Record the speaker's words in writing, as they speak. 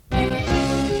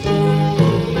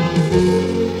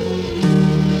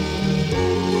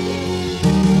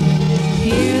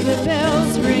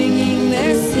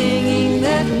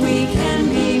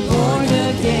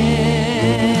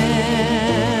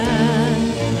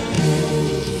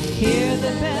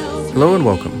Hello and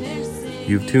welcome.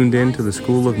 You've tuned in to the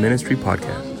School of Ministry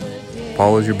podcast.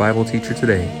 Paul is your Bible teacher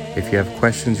today. If you have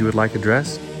questions you would like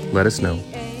addressed, let us know.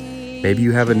 Maybe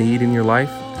you have a need in your life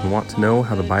and want to know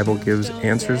how the Bible gives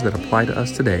answers that apply to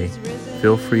us today.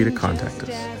 Feel free to contact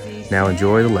us. Now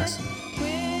enjoy the lesson.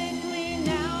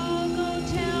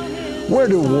 Where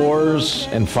do wars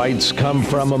and fights come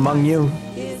from among you?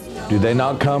 Do they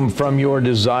not come from your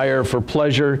desire for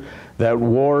pleasure that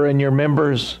war in your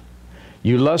members?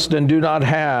 You lust and do not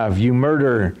have, you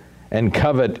murder and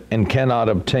covet and cannot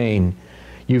obtain.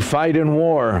 You fight in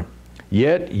war,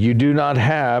 yet you do not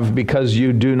have because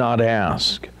you do not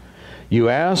ask. You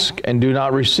ask and do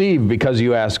not receive because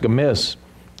you ask amiss,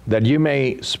 that you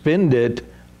may spend it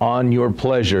on your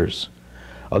pleasures.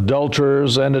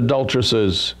 Adulterers and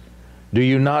adulteresses, do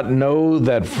you not know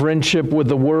that friendship with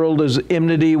the world is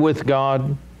enmity with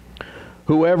God?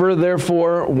 Whoever,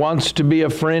 therefore, wants to be a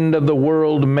friend of the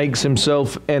world makes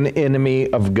himself an enemy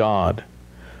of God.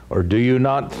 Or do you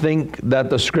not think that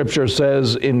the Scripture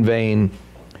says in vain,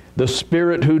 the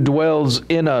Spirit who dwells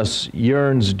in us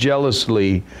yearns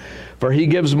jealously, for he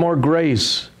gives more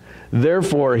grace.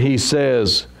 Therefore, he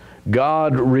says,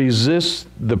 God resists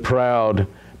the proud,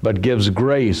 but gives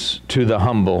grace to the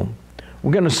humble.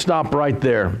 We're going to stop right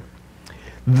there.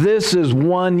 This is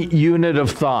one unit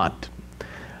of thought.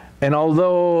 And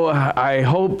although I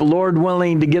hope, Lord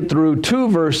willing, to get through 2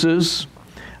 verses,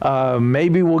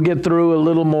 maybe we'll get through a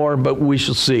little more, but we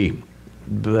shall see.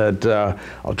 But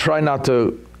I'll try not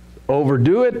to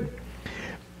overdo it,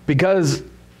 because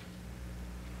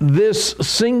this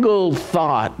single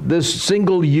thought, this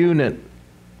single unit,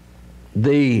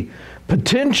 the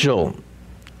potential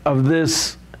of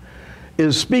this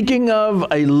is speaking of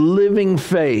a living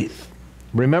faith.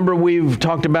 Remember, we've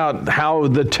talked about how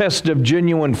the test of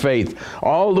genuine faith,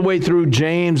 all the way through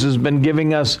James, has been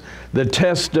giving us the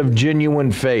test of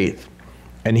genuine faith.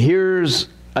 And here's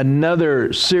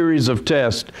another series of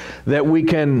tests that we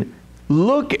can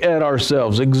look at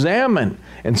ourselves, examine,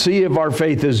 and see if our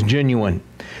faith is genuine.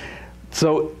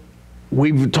 So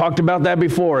we've talked about that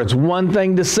before. It's one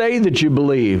thing to say that you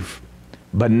believe,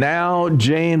 but now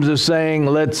James is saying,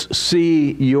 let's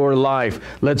see your life.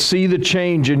 Let's see the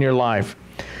change in your life.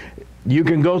 You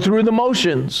can go through the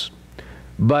motions,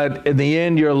 but in the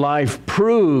end, your life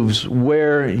proves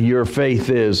where your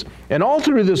faith is. And all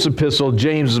through this epistle,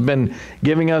 James has been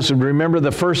giving us, and remember,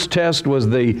 the first test was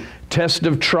the test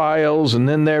of trials, and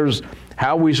then there's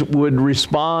how we would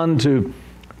respond to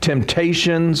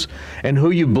temptations and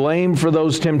who you blame for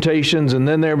those temptations. And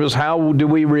then there was how do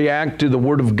we react to the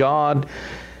Word of God?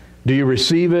 Do you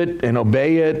receive it and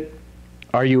obey it?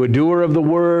 Are you a doer of the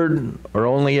Word or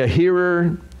only a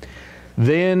hearer?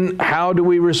 Then how do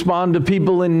we respond to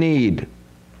people in need?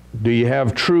 Do you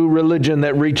have true religion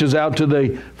that reaches out to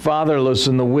the fatherless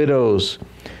and the widows?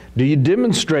 Do you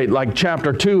demonstrate, like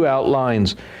chapter 2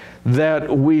 outlines, that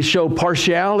we show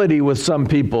partiality with some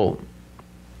people?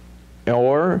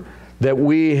 Or that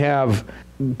we have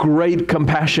great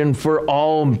compassion for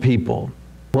all people?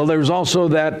 Well, there's also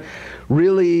that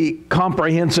really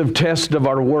comprehensive test of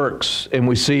our works. And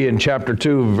we see in chapter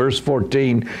 2, verse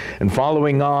 14, and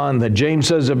following on, that James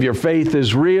says, if your faith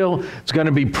is real, it's going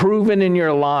to be proven in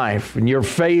your life, and your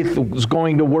faith is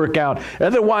going to work out.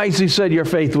 Otherwise, he said, your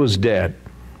faith was dead.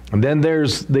 And then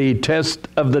there's the test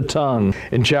of the tongue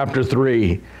in chapter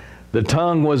 3. The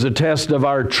tongue was a test of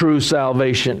our true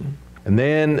salvation. And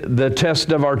then the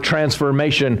test of our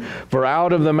transformation, for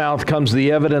out of the mouth comes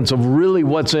the evidence of really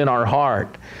what's in our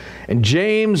heart. And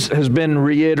James has been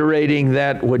reiterating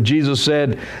that what Jesus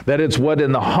said, that it's what's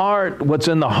in the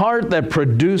heart that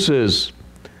produces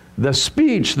the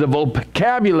speech, the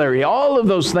vocabulary, all of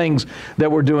those things that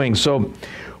we're doing. So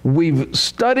we've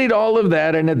studied all of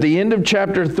that, and at the end of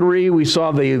chapter 3, we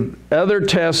saw the other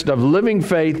test of living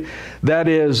faith, that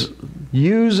is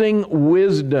using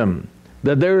wisdom.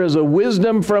 That there is a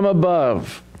wisdom from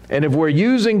above. And if we're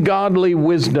using godly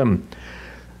wisdom,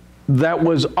 that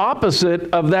was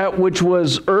opposite of that which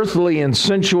was earthly and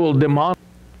sensual, demonic.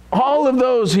 All of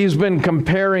those he's been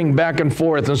comparing back and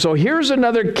forth. And so here's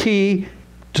another key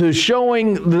to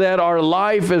showing that our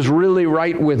life is really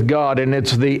right with God, and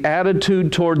it's the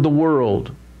attitude toward the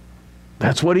world.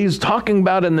 That's what he's talking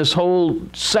about in this whole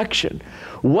section.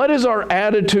 What is our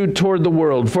attitude toward the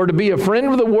world? For to be a friend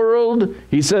of the world,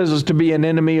 he says, is to be an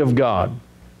enemy of God.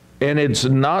 And it's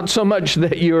not so much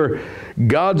that you're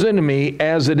God's enemy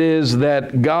as it is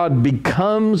that God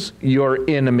becomes your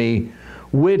enemy,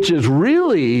 which is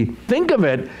really, think of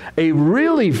it, a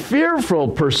really fearful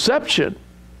perception.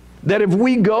 That if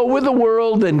we go with the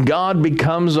world, then God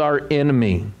becomes our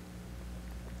enemy.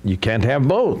 You can't have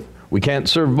both. We can't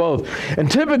serve both. And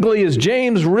typically, as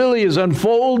James really is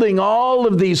unfolding all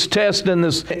of these tests in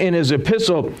his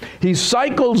epistle, he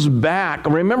cycles back.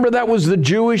 Remember, that was the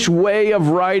Jewish way of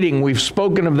writing. We've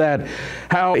spoken of that,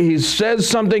 how he says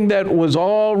something that was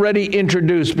already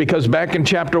introduced, because back in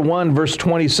chapter 1, verse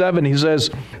 27, he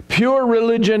says, "Pure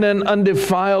religion and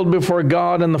undefiled before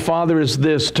God and the Father is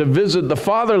this, to visit the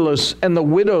fatherless and the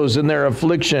widows in their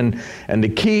affliction, and to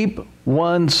keep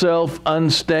oneself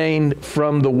unstained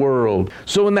from the world."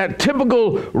 So in that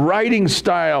typical writing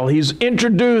style, he's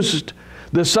introduced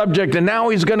the subject, and now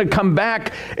he's going to come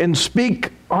back and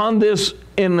speak on this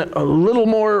in a little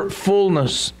more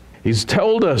fullness. He's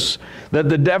told us that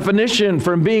the definition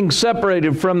from being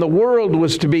separated from the world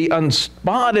was to be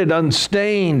unspotted,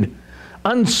 unstained,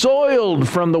 unsoiled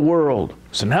from the world.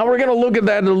 So now we're going to look at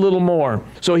that a little more.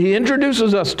 So he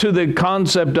introduces us to the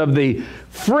concept of the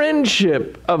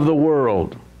friendship of the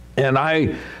world. And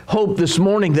I hope this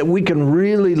morning that we can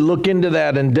really look into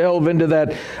that and delve into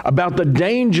that, about the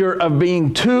danger of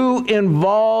being too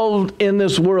involved in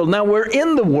this world. Now, we're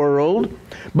in the world,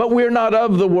 but we're not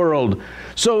of the world.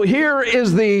 So here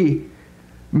is the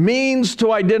means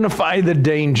to identify the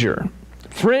danger.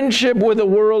 Friendship with the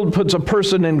world puts a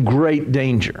person in great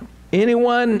danger.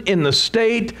 Anyone in the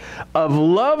state of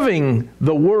loving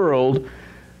the world,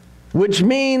 which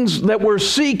means that we're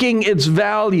seeking its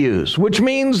values, which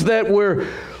means that we're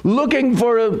looking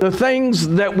for the things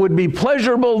that would be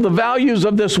pleasurable, the values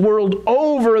of this world,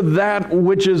 over that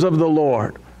which is of the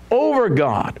Lord, over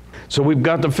God. So we've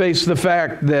got to face the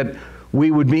fact that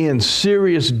we would be in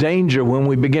serious danger when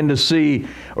we begin to see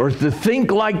or to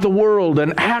think like the world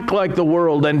and act like the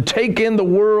world and take in the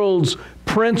world's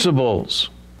principles.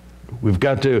 We've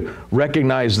got to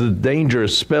recognize the danger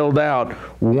spelled out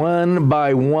one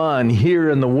by one here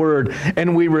in the Word.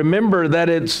 And we remember that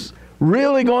it's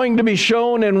really going to be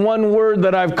shown in one word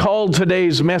that I've called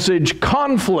today's message: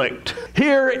 conflict.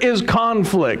 Here is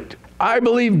conflict. I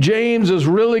believe James is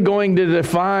really going to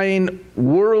define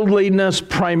worldliness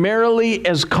primarily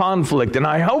as conflict. And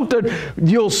I hope that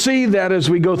you'll see that as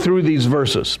we go through these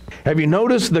verses. Have you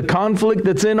noticed the conflict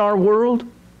that's in our world?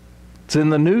 It's in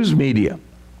the news media.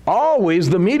 Always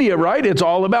the media, right? It's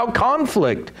all about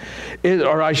conflict.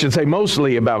 Or I should say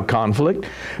mostly about conflict.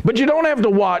 But you don't have to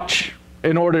watch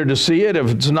in order to see it.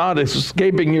 If it's not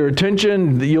escaping your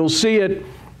attention, you'll see it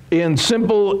in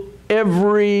simple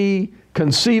every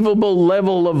conceivable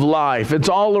level of life. It's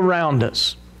all around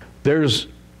us. There's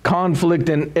conflict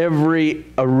in every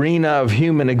arena of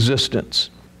human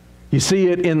existence. You see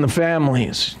it in the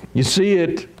families. You see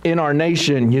it in our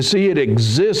nation. You see it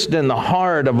exist in the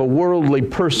heart of a worldly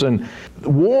person,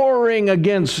 warring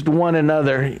against one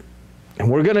another.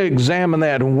 And we're going to examine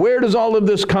that. And where does all of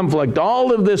this conflict,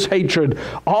 all of this hatred,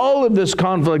 all of this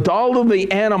conflict, all of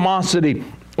the animosity,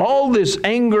 all this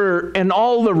anger and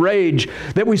all the rage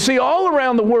that we see all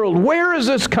around the world, where is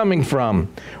this coming from?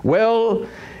 Well,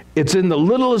 it's in the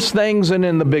littlest things and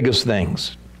in the biggest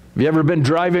things. Have you ever been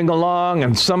driving along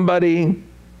and somebody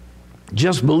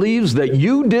just believes that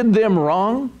you did them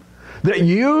wrong? That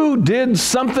you did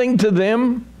something to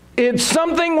them? It's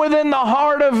something within the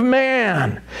heart of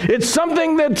man. It's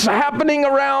something that's happening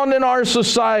around in our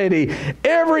society.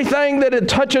 Everything that it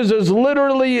touches is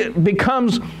literally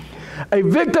becomes a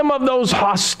victim of those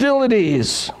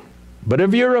hostilities. But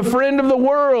if you're a friend of the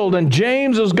world, and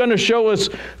James is going to show us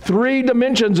three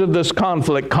dimensions of this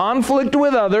conflict: conflict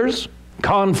with others,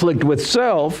 conflict with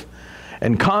self,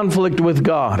 and conflict with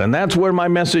God. And that's where my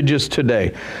message is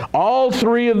today. All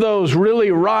three of those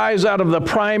really rise out of the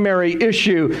primary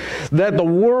issue that the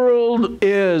world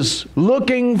is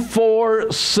looking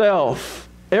for self.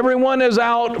 Everyone is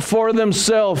out for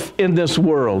themselves in this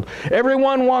world.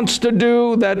 Everyone wants to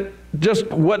do that, just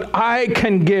what I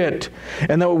can get.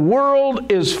 And the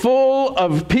world is full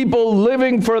of people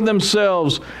living for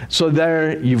themselves. So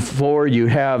therefore you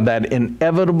have that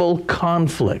inevitable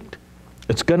conflict.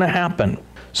 It's going to happen.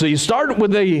 So you start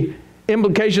with the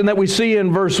implication that we see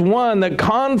in verse 1, that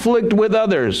conflict with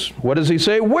others. What does he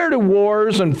say? Where do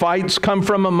wars and fights come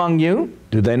from among you?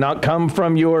 Do they not come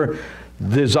from your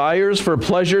desires for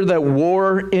pleasure that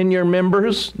war in your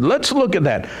members? Let's look at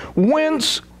that.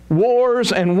 Whence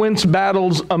wars and whence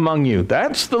battles among you?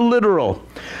 That's the literal.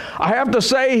 I have to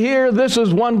say here, this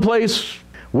is one place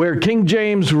where King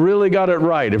James really got it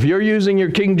right. If you're using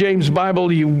your King James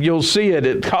Bible, you'll see it.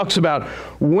 It talks about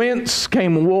whence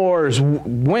came wars,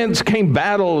 whence came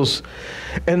battles.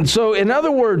 And so, in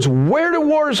other words, where do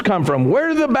wars come from? Where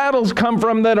do the battles come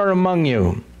from that are among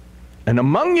you? And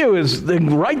among you is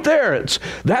right there.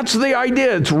 That's the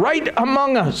idea. It's right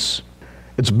among us.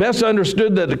 It's best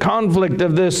understood that the conflict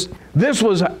of this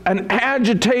was an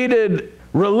agitated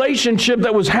relationship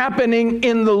that was happening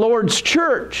in the Lord's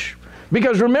church.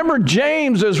 Because remember,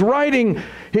 James is writing,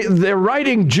 they're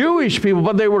writing Jewish people,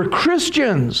 but they were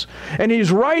Christians. And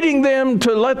he's writing them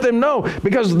to let them know,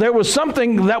 because there was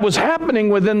something that was happening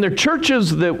within their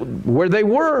churches where they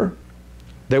were.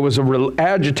 There was an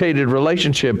agitated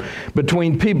relationship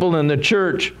between people in the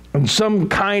church and some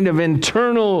kind of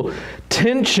internal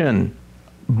tension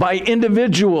by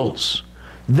individuals.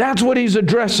 That's what he's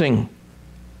addressing.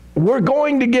 We're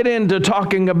going to get into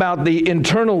talking about the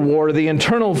internal war, the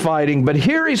internal fighting, but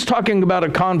here he's talking about a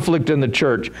conflict in the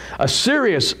church,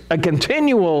 a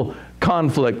continual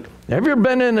conflict. Have you ever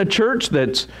been in a church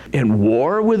that's in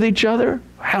war with each other?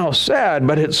 How sad,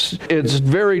 but it's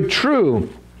very true.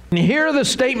 And here the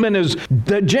statement is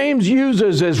that James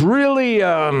uses is really,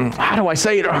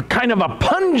 kind of a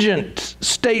pungent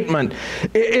statement.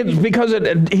 It's because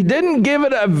he didn't give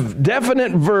it a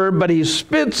definite verb, but he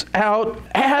spits out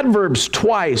adverbs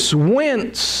twice,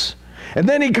 whence. And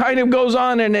then he kind of goes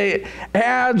on and he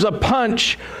adds a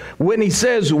punch when he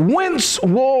says, whence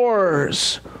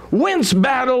wars, whence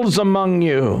battles among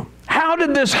you. How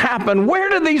did this happen? Where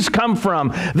did these come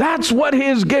from? That's what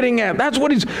he's getting at.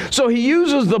 So he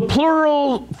uses the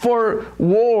plural for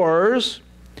wars,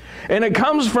 and it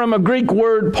comes from a Greek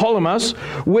word polemos,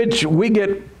 which we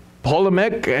get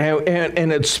polemic,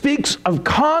 and it speaks of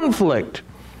conflict.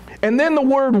 And then the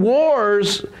word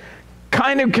wars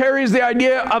kind of carries the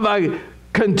idea of a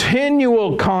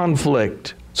continual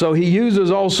conflict. So he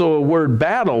uses also a word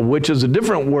battle, which is a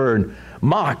different word,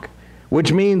 mach,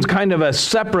 which means kind of a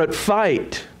separate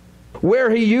fight. Where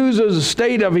he uses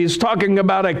he's talking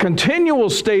about a continual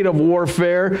state of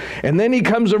warfare, and then he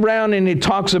comes around and he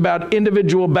talks about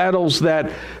individual battles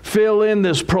that fill in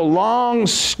this prolonged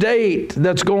state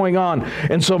that's going on.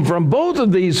 And so from both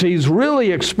of these, he's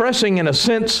really expressing, in a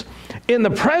sense, in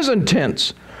the present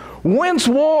tense, whence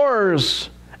wars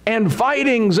and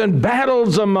fightings and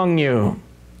battles among you.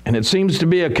 And it seems to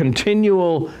be a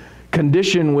continual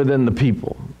condition within the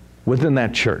people, within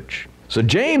that church. So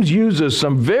James uses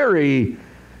some very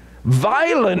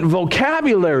violent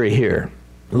vocabulary here.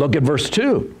 Look at verse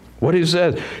 2. What he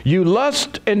says, you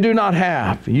lust and do not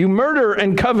have. You murder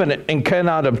and covenant and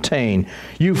cannot obtain.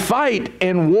 You fight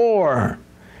and war,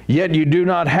 yet you do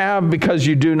not have because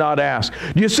you do not ask.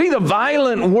 Do you see the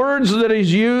violent words that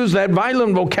he's used, that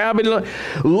violent vocabulary?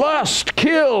 Lust,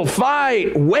 kill,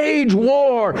 fight, wage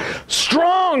war,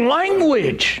 strong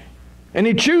language. And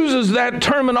he chooses that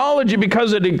terminology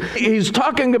because he's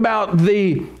talking about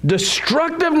the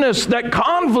destructiveness that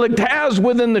conflict has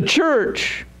within the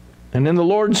church and in the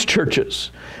Lord's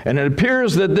churches. And it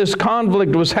appears that this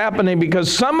conflict was happening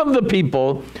because some of the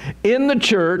people in the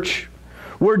church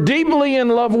were deeply in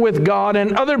love with God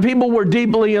and other people were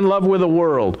deeply in love with the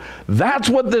world. That's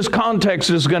what this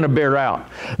context is going to bear out.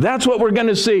 That's what we're going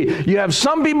to see. You have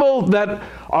some people that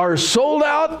are sold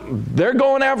out, they're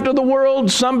going after the world.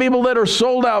 Some people that are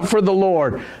sold out for the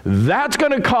Lord. That's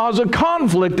going to cause a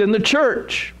conflict in the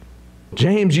church.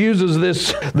 James uses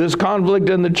this conflict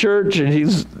in the church,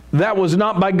 and that was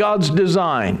not by God's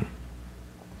design.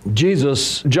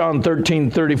 Jesus, John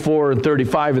 13:34 and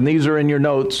 35, and these are in your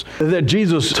notes, that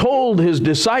Jesus told his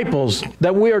disciples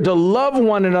that we are to love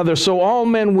one another so all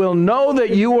men will know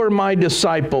that you are my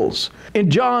disciples. In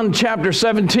John chapter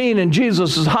 17, in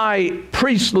Jesus' high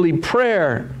priestly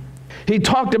prayer, he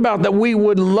talked about that we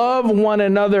would love one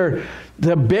another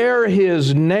to bear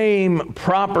his name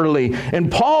properly.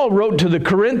 And Paul wrote to the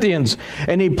Corinthians,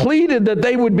 and he pleaded that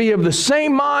they would be of the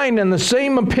same mind and the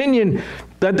same opinion,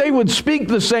 that they would speak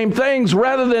the same things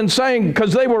rather than saying,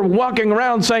 because they were walking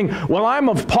around saying, well, I'm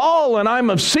of Paul and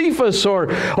I'm of Cephas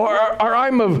or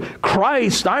I'm of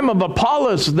Christ, I'm of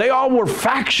Apollos. They all were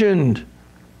factioned.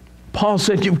 Paul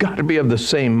said, you've got to be of the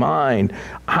same mind.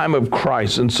 I'm of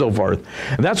Christ, and so forth.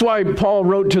 And that's why Paul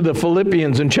wrote to the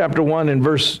Philippians in chapter 1 and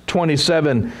verse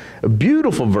 27, a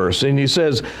beautiful verse. And he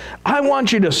says, I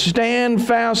want you to stand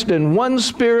fast in one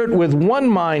spirit with one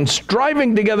mind,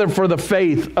 striving together for the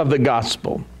faith of the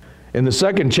gospel. In the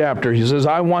second chapter, he says,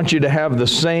 I want you to have the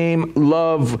same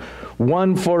love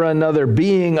one for another,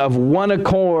 being of one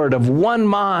accord, of one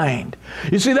mind.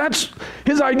 You see, that's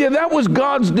his idea. That was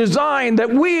God's design, that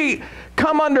we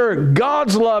come under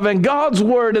God's love and God's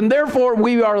word, and therefore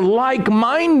we are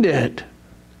like-minded.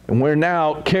 And we're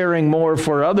now caring more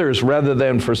for others rather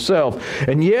than for self.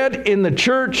 And yet, in the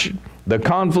church, the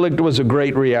conflict was a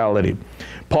great reality.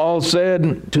 Paul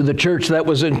said to the church that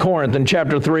was in Corinth in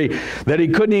chapter 3 that he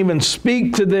couldn't even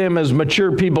speak to them as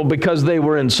mature people because they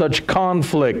were in such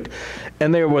conflict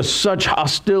and there was such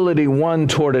hostility one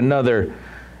toward another.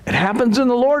 It happens in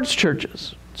the Lord's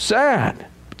churches. Sad.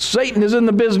 Satan is in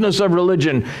the business of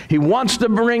religion. He wants to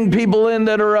bring people in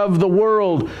that are of the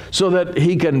world so that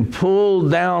he can pull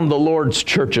down the Lord's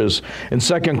churches. In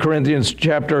 2 Corinthians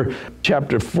chapter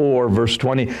 4, verse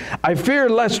 20, I fear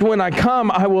lest when I come,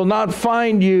 I will not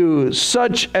find you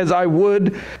such as I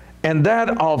would, and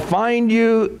that I'll find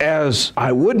you as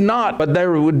I would not, but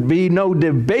there would be no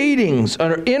debatings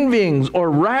or envyings or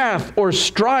wrath or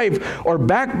strife or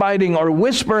backbiting or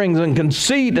whisperings and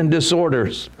conceit and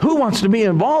disorders. Who wants to be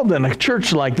involved in a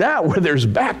church like that where there's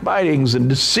backbitings and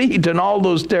deceit and all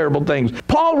those terrible things?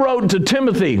 Paul wrote to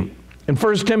Timothy in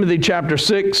 1 Timothy chapter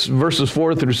 6, verses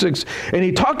 4 through 6, and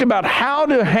he talked about how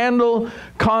to handle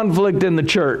conflict in the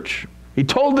church. He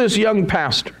told this young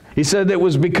pastor, he said it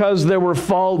was because there were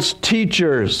false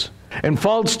teachers, and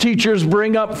false teachers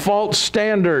bring up false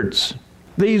standards.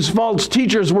 These false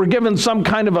teachers were given some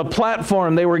kind of a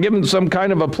platform. They were given some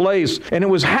kind of a place, and it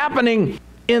was happening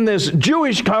in this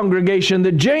Jewish congregation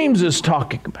that James is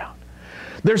talking about.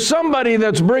 There's somebody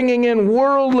that's bringing in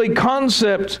worldly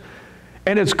concepts,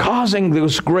 and it's causing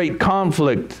this great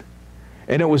conflict.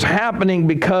 And it was happening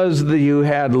because you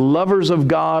had lovers of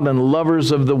God and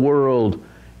lovers of the world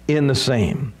in the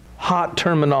same. Hot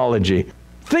terminology.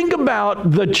 Think about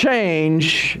the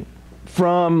change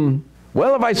from,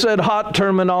 well, if I said hot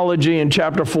terminology in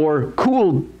chapter 4,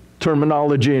 cool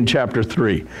terminology in chapter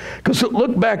 3. Because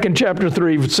look back in chapter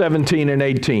 3, 17 and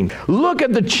 18. Look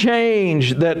at the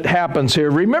change that happens here.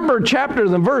 Remember, chapter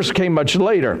and verse came much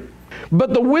later.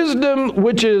 But the wisdom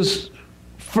which is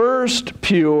first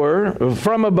pure,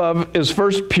 from above is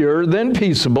first pure, then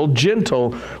peaceable,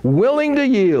 gentle, willing to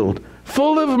yield,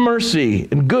 full of mercy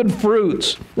and good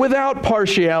fruits, without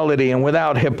partiality and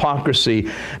without hypocrisy.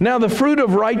 Now the fruit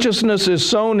of righteousness is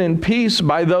sown in peace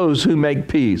by those who make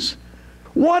peace.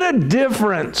 What a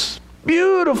difference.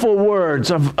 Beautiful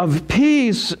words of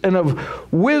peace and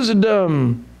of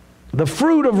wisdom, the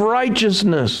fruit of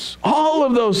righteousness, all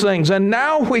of those things. And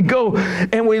now we go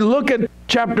and we look at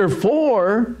chapter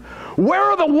 4. Where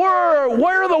are the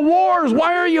wars?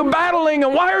 Why are you battling?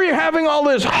 And why are you having all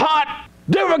this hot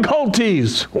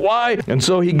difficulties? Why? And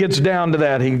so he gets down to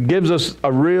that. He gives us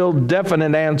a real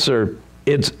definite answer.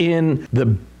 It's in the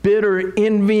bitter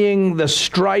envying, the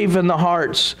strife in the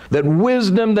hearts, that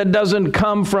wisdom that doesn't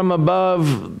come from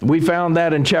above, we found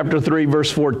that in chapter 3,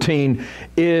 verse 14,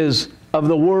 is of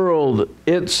the world.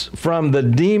 It's from the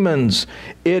demons.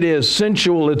 It is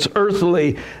sensual. It's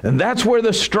earthly. And that's where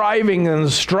the striving and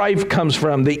the strife comes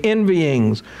from, the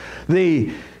envyings,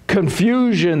 the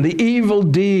confusion, the evil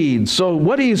deeds. So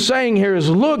what he's saying here is,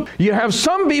 look, you have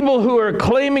some people who are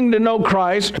claiming to know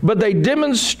Christ, but they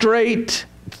demonstrate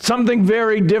something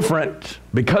very different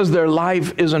because their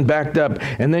life isn't backed up.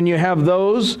 And then you have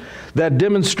those that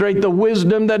demonstrate the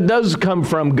wisdom that does come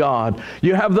from God.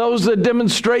 You have those that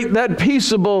demonstrate that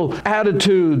peaceable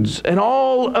attitudes and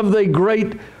all of the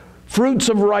great fruits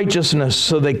of righteousness.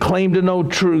 So they claim to know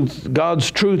truth, God's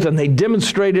truth, and they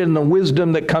demonstrate it in the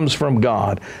wisdom that comes from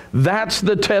God. That's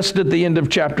the test at the end of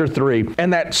chapter 3.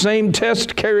 And that same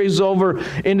test carries over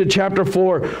into chapter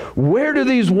 4. Where do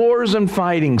these wars and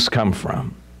fightings come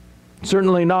from?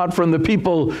 Certainly not from the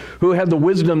people who had the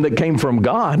wisdom that came from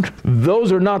God.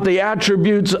 Those are not the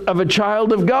attributes of a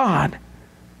child of God.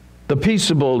 The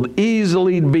peaceable,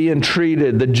 easily being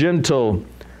treated, the gentle,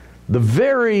 the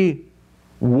very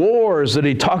wars that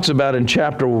he talks about in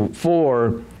chapter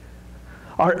 4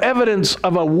 are evidence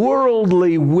of a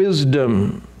worldly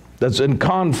wisdom that's in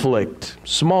conflict.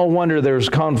 Small wonder there's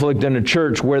conflict in a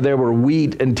church where there were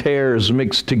wheat and tares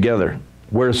mixed together,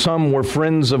 where some were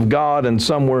friends of God and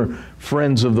some were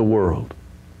friends of the world.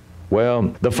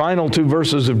 Well, the final two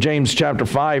verses of James chapter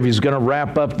 5, he's going to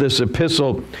wrap up this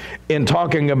epistle in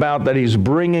talking about that he's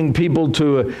bringing people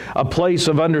to a place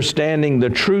of understanding the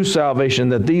true salvation,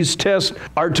 that these tests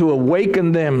are to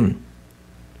awaken them,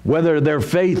 whether their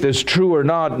faith is true or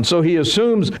not. And so he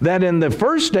assumes that in the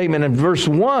first statement in verse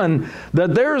 1,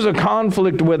 that there's a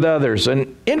conflict with others.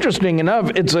 And interesting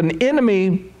enough, it's an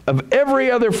enemy of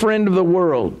every other friend of the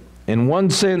world. In one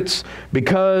sense,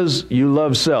 because you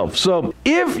love self. So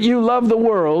if you love the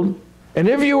world, and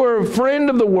if you are a friend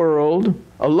of the world,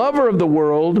 a lover of the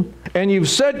world, and you've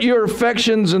set your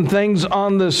affections and things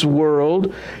on this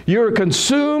world, you're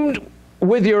consumed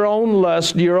with your own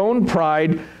lust, your own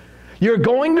pride, you're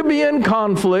going to be in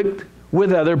conflict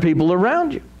with other people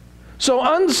around you. So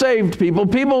unsaved people,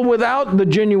 people without the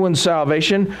genuine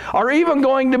salvation, are even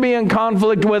going to be in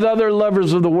conflict with other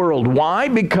lovers of the world. Why?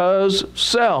 Because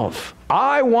self.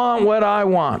 I want what I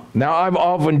want. Now, I've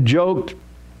often joked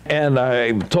And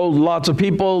I told lots of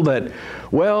people that,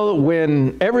 well,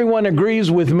 when everyone agrees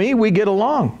with me, we get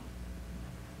along.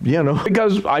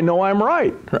 Because I know I'm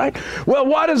right? Well,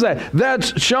 what is that?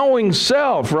 That's showing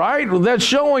self, right? That's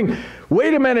showing,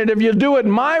 wait a minute, if you do it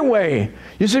my way.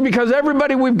 You see, because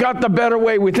we've got the better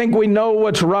way. We think we know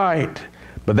what's right.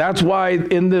 But that's why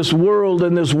in this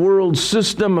world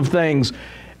system of things,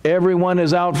 everyone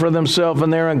is out for themselves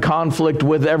and they're in conflict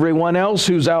with everyone else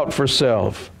who's out for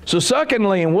self. So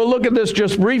secondly, and we'll look at this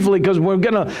just briefly because we're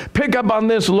going to pick up on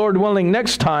this, Lord willing,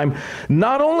 next time.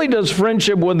 Not only does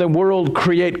friendship with the world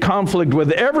create conflict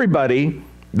with everybody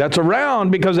that's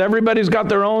around because everybody's got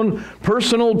their own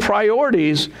personal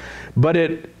priorities, but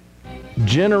it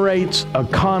generates a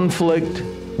conflict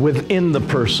within the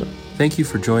person. Thank you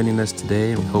for joining us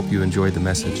today, and we hope you enjoyed the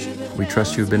message. We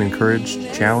trust you have been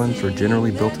encouraged, challenged, or generally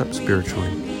built up spiritually.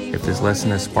 If this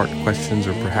lesson has sparked questions,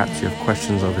 or perhaps you have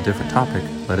questions of a different topic,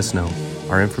 let us know.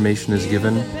 Our information is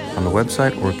given on the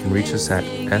website, or you can reach us at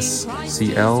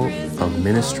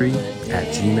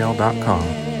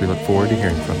sclofministry@gmail.com. We look forward to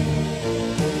hearing from you.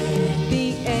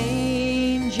 The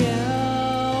angel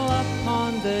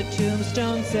upon the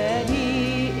tombstone said,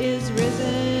 He is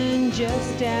risen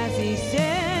just as He said.